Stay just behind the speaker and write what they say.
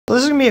So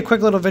this is going to be a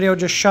quick little video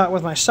just shot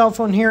with my cell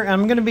phone here, and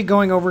I'm going to be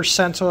going over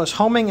sensorless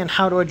homing and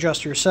how to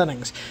adjust your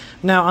settings.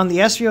 Now on the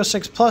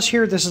SV06 Plus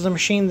here, this is a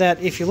machine that,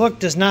 if you look,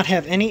 does not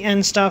have any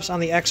end stops on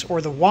the X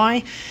or the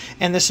Y,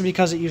 and this is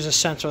because it uses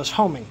sensorless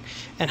homing.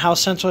 And how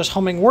sensorless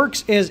homing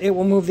works is it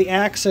will move the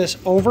axis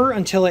over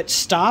until it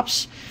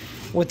stops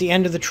with the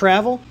end of the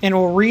travel, and it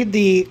will read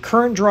the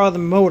current draw of the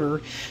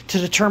motor to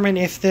determine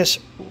if this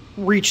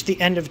reached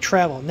the end of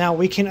travel. Now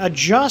we can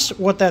adjust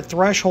what that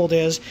threshold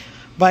is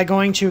by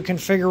going to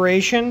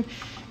Configuration,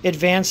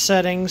 Advanced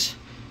Settings,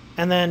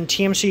 and then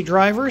TMC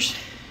Drivers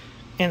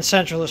and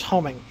Sensorless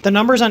Homing. The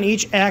numbers on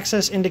each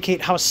axis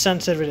indicate how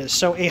sensitive it is.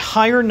 So a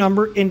higher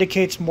number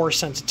indicates more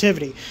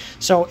sensitivity.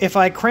 So if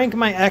I crank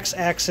my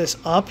X-axis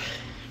up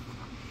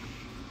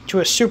to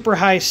a super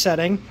high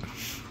setting,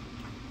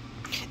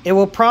 it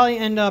will probably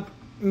end up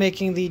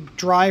making the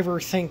driver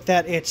think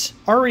that it's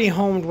already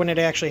homed when it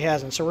actually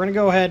hasn't. So we're going to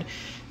go ahead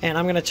and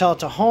I'm going to tell it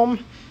to home.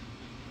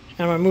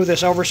 And I'm going to move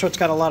this over so it's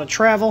got a lot of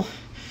travel.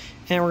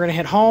 And we're going to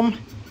hit home.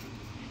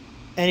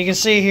 And you can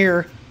see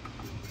here,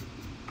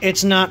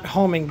 it's not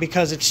homing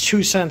because it's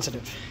too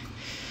sensitive.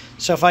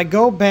 So if I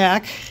go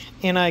back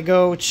and I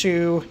go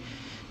to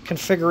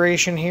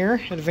Configuration here,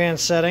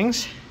 Advanced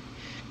Settings,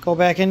 go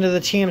back into the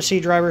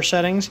TMC driver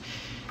settings,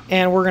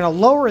 and we're going to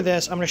lower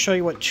this. I'm going to show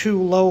you what too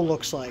low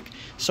looks like.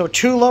 So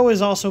too low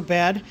is also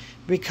bad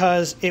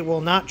because it will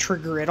not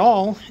trigger at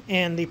all,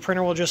 and the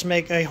printer will just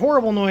make a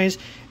horrible noise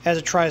as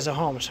it tries to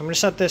home. So I'm going to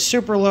set this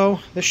super low.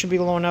 This should be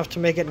low enough to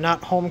make it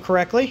not home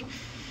correctly.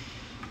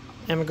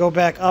 And we go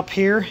back up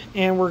here,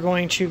 and we're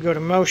going to go to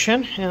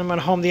Motion, and I'm going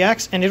to home the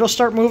X, and it'll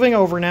start moving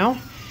over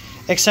now.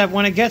 Except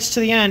when it gets to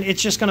the end,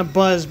 it's just going to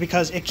buzz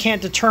because it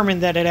can't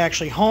determine that it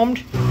actually homed.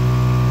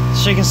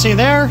 So you can see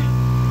there,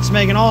 it's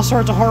making all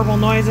sorts of horrible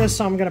noises,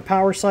 so I'm going to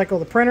power cycle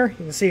the printer.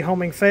 You can see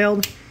homing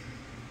failed.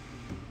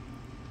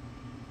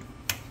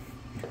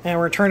 And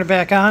we're going to turn it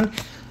back on.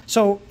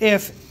 So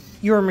if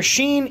your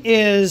machine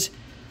is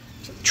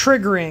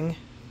triggering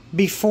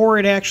before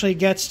it actually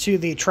gets to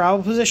the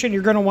travel position,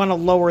 you're going to want to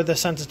lower the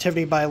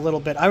sensitivity by a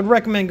little bit. I would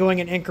recommend going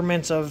in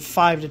increments of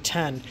 5 to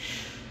 10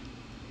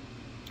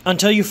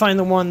 until you find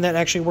the one that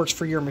actually works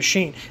for your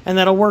machine. And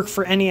that'll work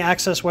for any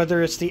axis,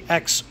 whether it's the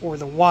X or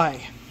the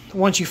Y.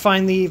 Once you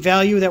find the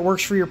value that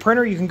works for your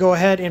printer, you can go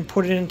ahead and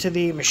put it into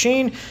the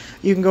machine.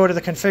 You can go to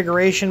the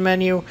configuration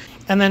menu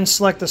and then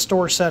select the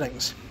store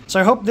settings. So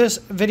I hope this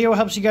video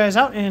helps you guys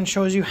out and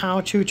shows you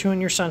how to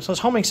tune your sensorless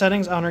homing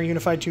settings on our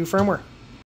Unified 2 firmware.